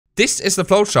This is the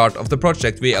flowchart of the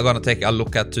project we are going to take a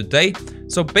look at today.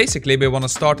 So basically we want to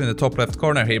start in the top left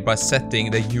corner here by setting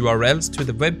the URLs to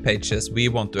the web pages we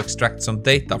want to extract some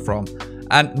data from.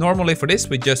 And normally for this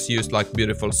we just use like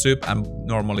Beautiful Soup and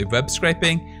normally web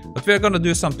scraping. But we are going to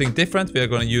do something different. We are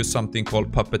going to use something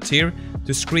called Puppeteer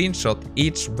to screenshot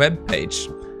each web page.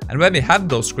 And when we have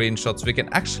those screenshots, we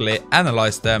can actually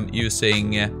analyze them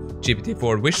using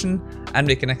GPT-4 Vision, and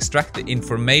we can extract the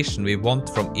information we want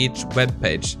from each web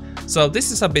page. So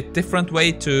this is a bit different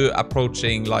way to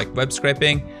approaching like web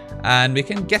scraping, and we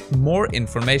can get more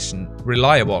information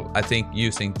reliable, I think,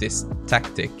 using this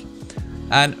tactic.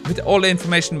 And with all the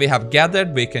information we have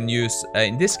gathered, we can use,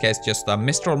 in this case, just a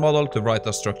Mistral model to write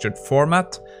a structured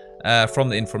format from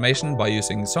the information by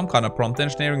using some kind of prompt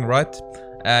engineering, right?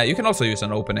 You can also use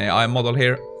an OpenAI model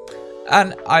here.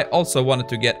 And I also wanted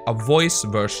to get a voice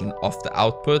version of the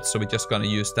output, so we're just going to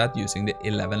use that using the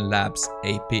 11 Labs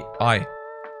API.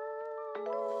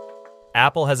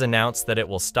 Apple has announced that it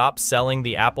will stop selling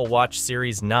the Apple Watch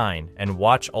Series 9 and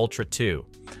Watch Ultra 2.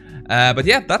 But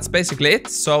yeah, that's basically it.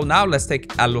 So now let's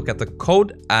take a look at the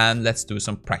code and let's do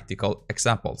some practical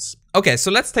examples. Okay,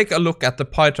 so let's take a look at the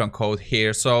Python code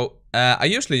here. So I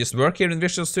usually just work here in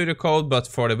Visual Studio Code, but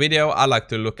for the video, I like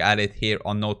to look at it here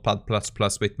on Notepad++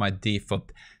 with my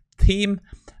default theme.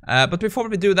 But before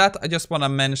we do that, I just want to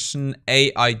mention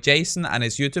AI Jason and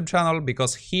his YouTube channel,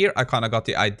 because here I kind of got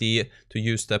the idea to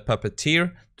use the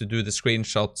Puppeteer to do the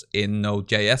screenshots in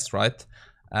node.js, right?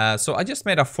 So I just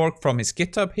made a fork from his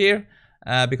GitHub here,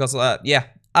 because yeah,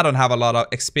 I don't have a lot of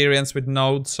experience with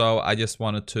Node, so I just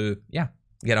wanted to, yeah,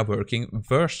 get a working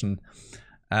version.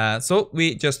 So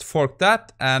we just forked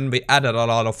that and we added a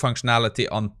lot of functionality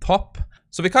on top.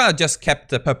 So we kind of just kept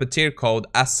the Puppeteer code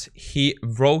as he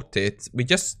wrote it. We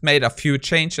just made a few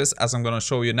changes, as I'm going to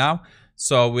show you now.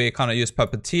 So we kind of use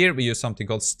Puppeteer. We use something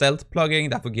called Stealth plugin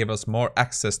that will give us more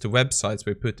access to websites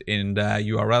we put in the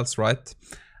URLs, right?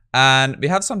 And we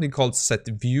have something called set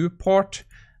viewport.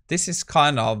 This is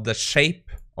kind of the shape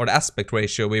or the aspect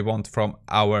ratio we want from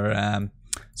our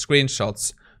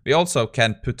screenshots. We also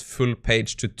can put full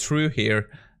page to true here,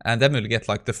 and then we'll get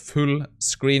like the full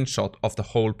screenshot of the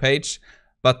whole page.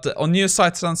 But on new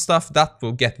sites and stuff, that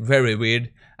will get very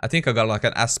weird. I think I got like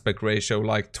an aspect ratio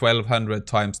like 1200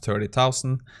 times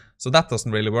 30,000. So that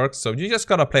doesn't really work. So you just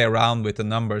gotta play around with the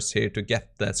numbers here to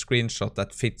get the screenshot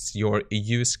that fits your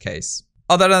use case.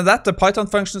 Other than that, the Python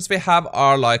functions we have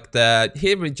are like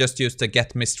here we just use the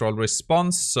get Mistral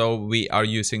response. So we are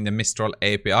using the Mistral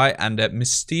API and the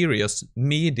mysterious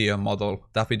media model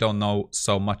that we don't know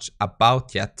so much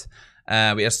about yet.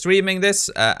 We are streaming this,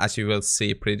 as you will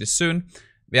see pretty soon.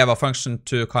 We have a function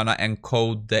to kind of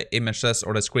encode the images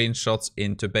or the screenshots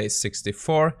into base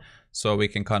 64. So we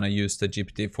can kind of use the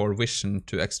GPT-4 Vision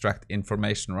to extract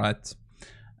information, right?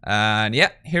 And yeah,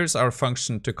 here's our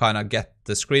function to kind of get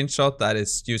the screenshot that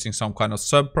is using some kind of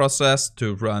sub process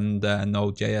to run the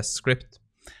node.js script.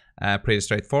 Pretty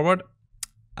straightforward.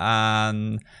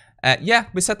 And yeah,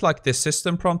 we set like this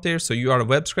system prompt here. So you are a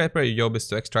web scraper. Your job is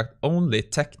to extract only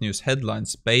tech news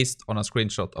headlines based on a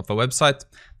screenshot of a website.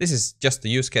 This is just the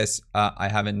use case I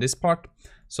have in this part.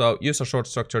 So use a short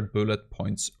structured bullet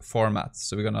points format.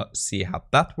 So we're gonna see how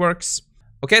that works.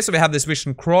 Okay, so we have this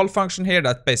vision crawl function here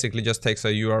that basically just takes a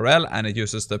URL and it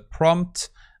uses the prompt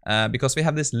because we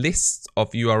have this list of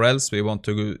URLs we want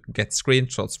to get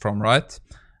screenshots from, right?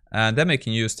 And then we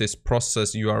can use this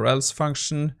process URLs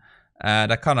function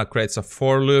that kind of creates a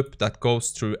for loop that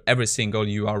goes through every single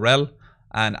URL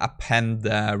and append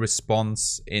the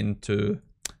response into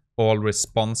all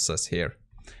responses here.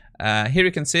 Here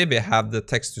you can see we have the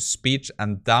text to speech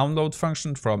and download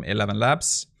function from 11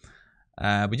 Labs.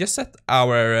 We just set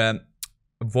our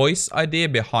voice ID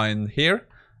behind here,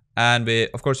 and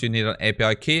of course you need an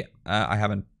API key. I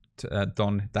haven't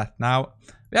done that now.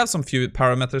 We have some few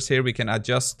parameters here we can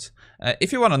adjust.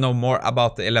 If you want to know more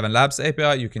about the 11 Labs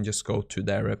API, you can just go to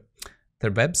their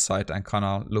website and kind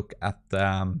of look at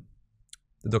the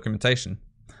documentation.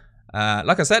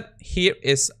 Like I said, here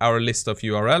is our list of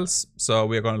URLs. So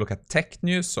we're going to look at tech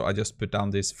news. So I just put down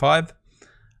these 5.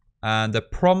 And the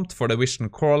prompt for the vision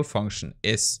crawl function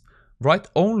is write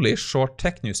only short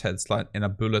tech news headline in a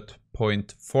bullet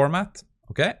point format.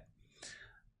 Okay.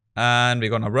 And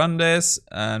we're going to run this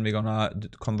and we're going to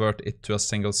convert it to a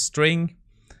single string.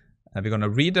 And we're going to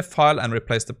read the file and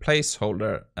replace the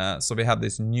placeholder. So we have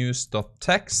this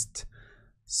news.txt.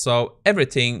 So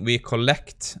everything we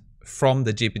collect from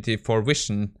the GPT-4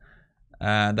 Vision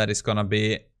that is going to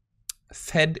be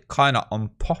fed kind of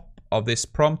on top of this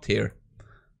prompt here.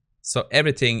 So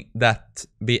everything that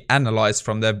we analyze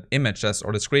from the images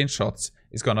or the screenshots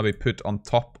is going to be put on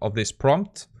top of this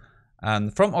prompt.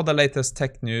 And from all the latest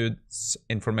tech news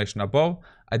information above,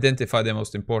 identify the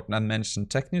most important and mention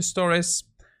tech news stories.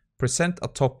 Present a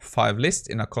top 5 list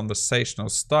in a conversational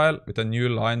style with a new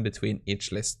line between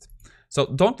each list. So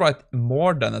don't write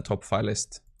more than a top 5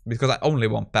 list, because I only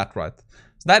want that, right?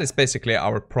 So that is basically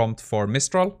our prompt for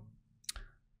Mistral.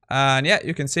 And yeah,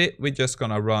 you can see we're just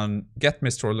gonna run get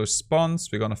Mistral response.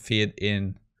 We're gonna feed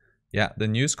in, the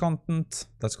news content.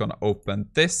 That's gonna open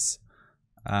this.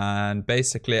 And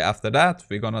basically after that,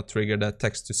 we're gonna trigger the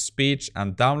text-to-speech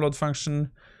and download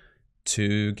function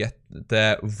to get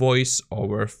the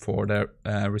voiceover for the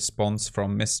response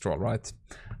from Mistral, right?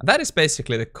 And that is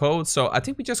basically the code. So I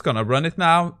think we're just gonna run it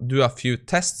now, do a few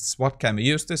tests. What can we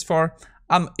use this for?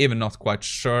 I'm even not quite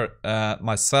sure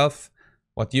myself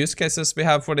what use cases we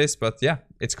have for this, but yeah,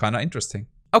 it's kind of interesting.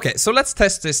 Okay, so let's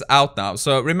test this out now.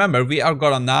 So remember, we are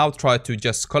gonna now try to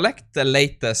just collect the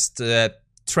latest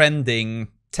trending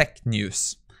tech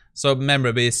news. So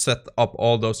remember, we set up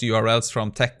all those URLs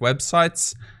from tech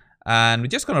websites, and we're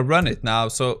just gonna run it now.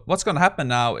 So what's gonna happen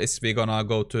now is we're gonna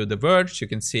go to The Verge. You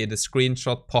can see the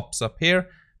screenshot pops up here.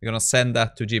 We're gonna send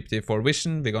that to GPT-4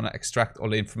 Vision. We're gonna extract all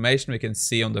the information we can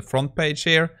see on the front page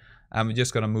here, and we're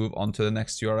just gonna move on to the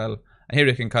next URL. And here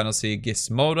you can kind of see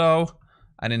Gizmodo,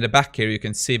 and in the back here you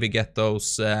can see we get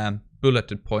those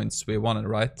bulleted points we wanted,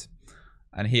 right?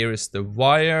 And here is the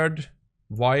Wired,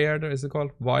 is it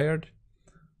called? Wired.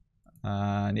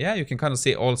 And yeah, you can kind of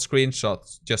see all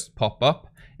screenshots just pop up.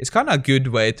 It's kind of a good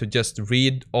way to just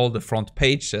read all the front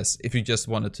pages if you just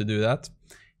wanted to do that.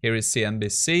 Here is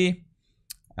CNBC.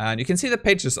 And you can see the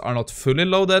pages are not fully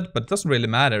loaded, but it doesn't really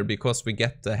matter because we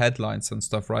get the headlines and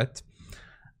stuff, right?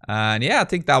 And yeah, I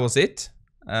think that was it.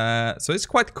 So it's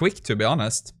quite quick, to be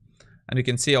honest. And you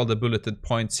can see all the bulleted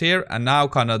points here. And now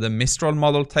kind of the Mistral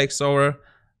model takes over.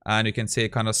 And you can see it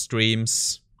kind of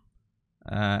streams.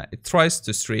 It tries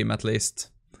to stream at least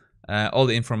all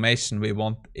the information we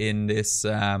want in this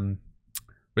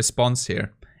response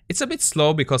here. It's a bit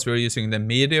slow because we're using the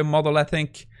medium model, I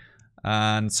think.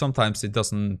 And sometimes it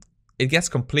gets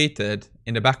completed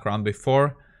in the background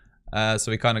before.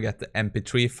 So we kind of get the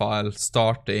MP3 file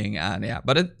starting, and yeah,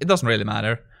 but it doesn't really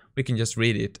matter. We can just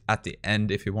read it at the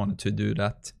end if you wanted to do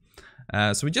that.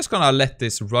 So we're just gonna let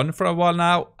this run for a while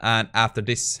now, and after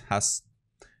this has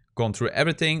gone through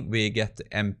everything, we get the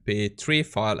MP3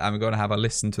 file, and we're gonna have a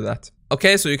listen to that.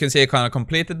 Okay, so you can see it kind of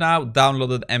completed now.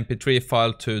 Downloaded MP3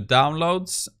 file to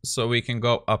downloads. So we can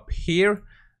go up here,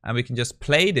 and we can just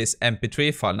play this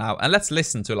MP3 file now. And let's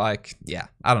listen to like,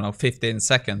 I don't know, 15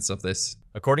 seconds of this.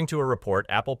 According to a report,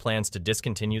 Apple plans to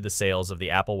discontinue the sales of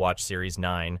the Apple Watch Series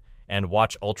 9 and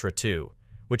Watch Ultra 2,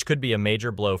 which could be a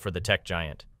major blow for the tech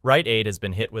giant. Rite Aid has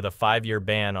been hit with a 5-year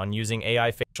ban on using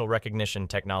AI facial recognition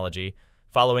technology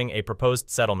following a proposed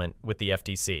settlement with the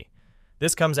FTC.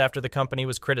 This comes after the company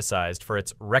was criticized for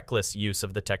its reckless use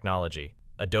of the technology.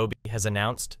 Adobe has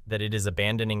announced that it is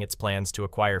abandoning its plans to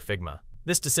acquire Figma.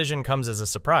 This decision comes as a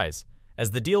surprise, as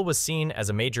the deal was seen as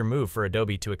a major move for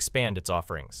Adobe to expand its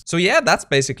offerings. So yeah, that's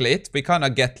basically it. We kind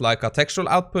of get like a textual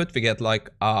output, we get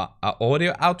like a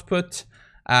audio output,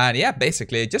 and yeah,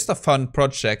 basically just a fun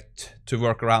project to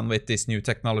work around with this new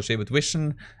technology with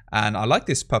Vision. And I like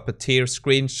these Puppeteer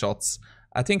screenshots.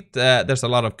 I think there's a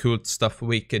lot of cool stuff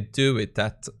we could do with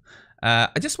that.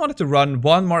 I just wanted to run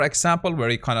one more example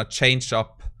where you kind of change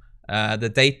up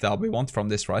the data we want from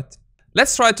this, right?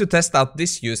 Let's try to test out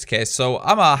this use case. So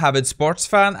I'm a avid sports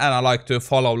fan and I like to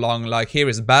follow along. Like here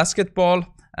is basketball.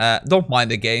 Don't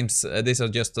mind the games. These are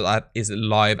just that is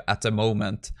live at the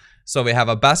moment. So we have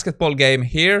a basketball game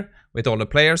here with all the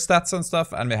player stats and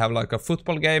stuff. And we have like a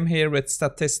football game here with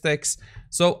statistics.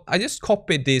 So I just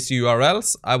copied these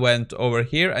URLs. I went over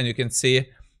here and you can see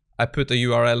I put the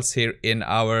URLs here in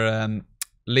our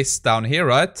list down here,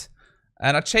 right?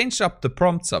 And I changed up the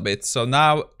prompts a bit. So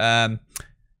now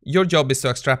your job is to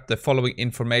extract the following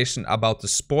information about the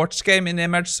sports game in the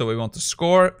image. So we want the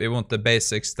score, we want the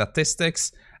basic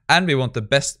statistics, and we want the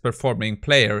best performing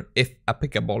player if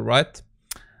applicable, right?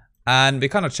 And we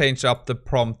kind of change up the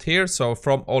prompt here. So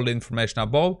from all the information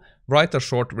above, write a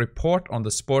short report on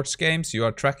the sports games you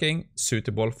are tracking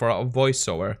suitable for a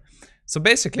voiceover. So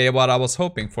basically what I was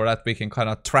hoping for, that we can kind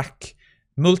of track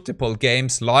multiple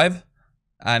games live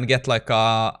and get like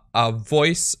a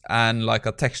voice and like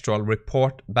a textual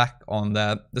report back on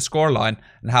the score line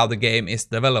and how the game is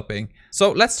developing.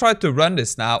 So let's try to run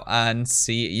this now and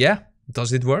see,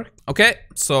 does it work? Okay,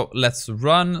 so let's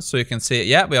run. So you can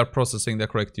see, we are processing the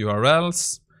correct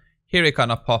URLs. Here we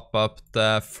kind of pop up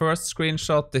the first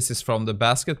screenshot. This is from the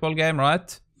basketball game,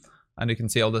 right? And you can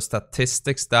see all the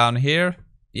statistics down here.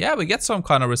 Yeah, we get some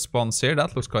kind of response here.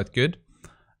 That looks quite good.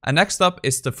 And next up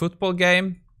is the football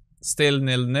game. Still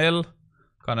 0-0.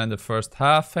 Kind of in the first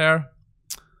half here.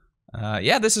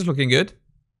 Yeah, this is looking good.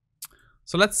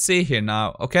 So let's see here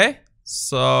now. Okay.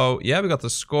 So yeah, we got the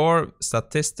score,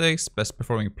 statistics, best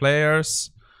performing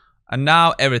players. And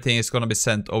now everything is going to be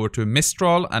sent over to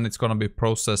Mistral, and it's going to be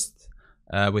processed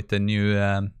with the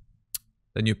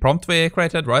new prompt we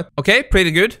created, right? Okay,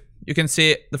 pretty good. You can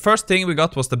see the first thing we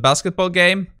got was the basketball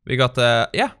game. We got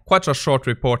yeah, quite a short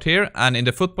report here. And in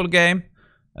the football game,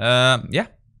 yeah,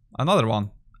 another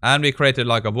one. And we created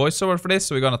like a voiceover for this.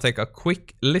 So we're going to take a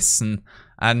quick listen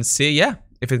and see, yeah,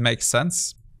 if it makes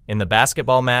sense. In the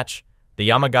basketball match, the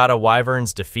Yamagata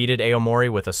Wyverns defeated Aomori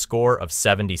with a score of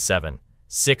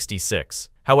 77-66.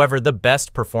 However, the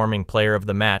best performing player of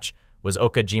the match was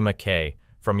Okajima Kei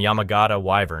from Yamagata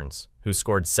Wyverns, who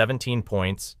scored 17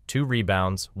 points, 2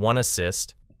 rebounds, 1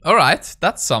 assist. All right,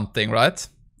 that's something, right?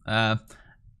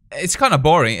 It's kind of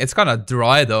boring. It's kind of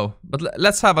dry, though. But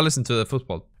let's have a listen to the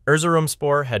football.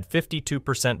 Erzurumspor had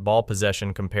 52% ball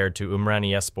possession compared to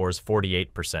Umraniyespor's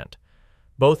 48%.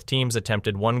 Both teams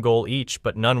attempted 1 goal each,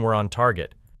 but none were on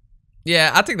target.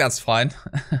 Yeah, I think that's fine.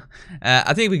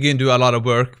 I think we can do a lot of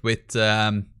work with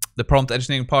the prompt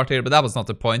engineering part here, but that was not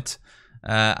the point.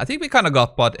 I think we kind of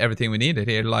got everything we needed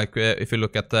here. Like if you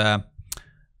look at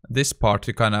this part,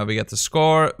 we get the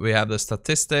score, we have the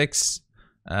statistics,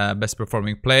 best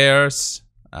performing players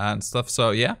and stuff.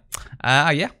 So yeah,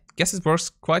 yeah, guess it works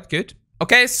quite good.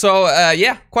 Okay, so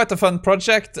yeah, quite a fun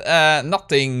project.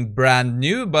 Nothing brand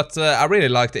new, but I really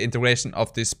like the integration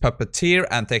of this Puppeteer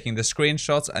and taking the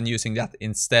screenshots and using that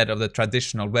instead of the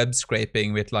traditional web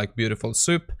scraping with like beautiful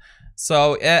soup.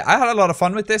 So I had a lot of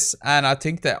fun with this, and I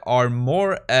think there are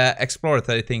more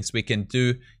exploratory things we can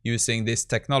do using this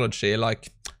technology.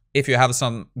 Like, if you have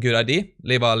some good idea,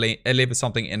 leave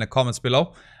something in the comments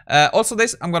below. Also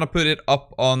this, I'm gonna put it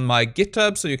up on my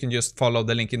GitHub, so you can just follow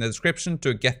the link in the description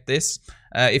to get this.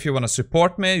 If you want to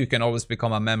support me, you can always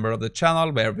become a member of the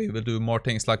channel, where we will do more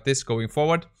things like this going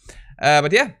forward.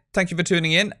 But yeah, thank you for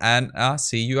tuning in, and I'll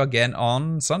see you again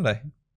on Sunday.